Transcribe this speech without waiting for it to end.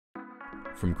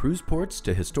From cruise ports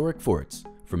to historic forts,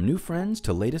 from new friends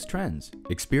to latest trends,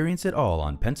 experience it all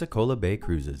on Pensacola Bay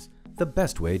Cruises, the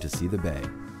best way to see the bay.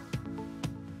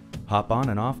 Hop on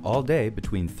and off all day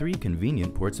between 3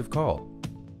 convenient ports of call.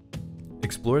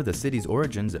 Explore the city's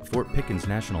origins at Fort Pickens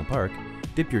National Park,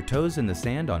 dip your toes in the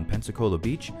sand on Pensacola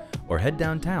Beach, or head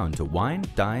downtown to wine,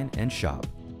 dine, and shop.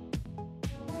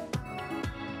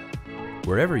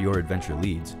 Wherever your adventure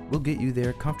leads, we'll get you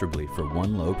there comfortably for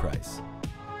one low price.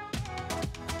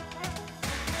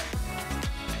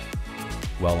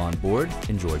 While on board,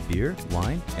 enjoy beer,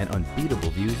 wine, and unbeatable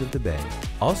views of the bay.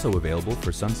 Also available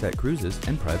for sunset cruises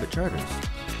and private charters.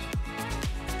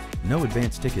 No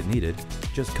advance ticket needed,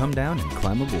 just come down and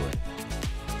climb aboard.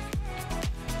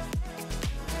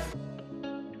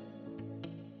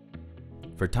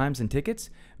 For times and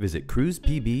tickets, visit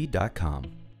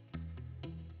cruisepb.com.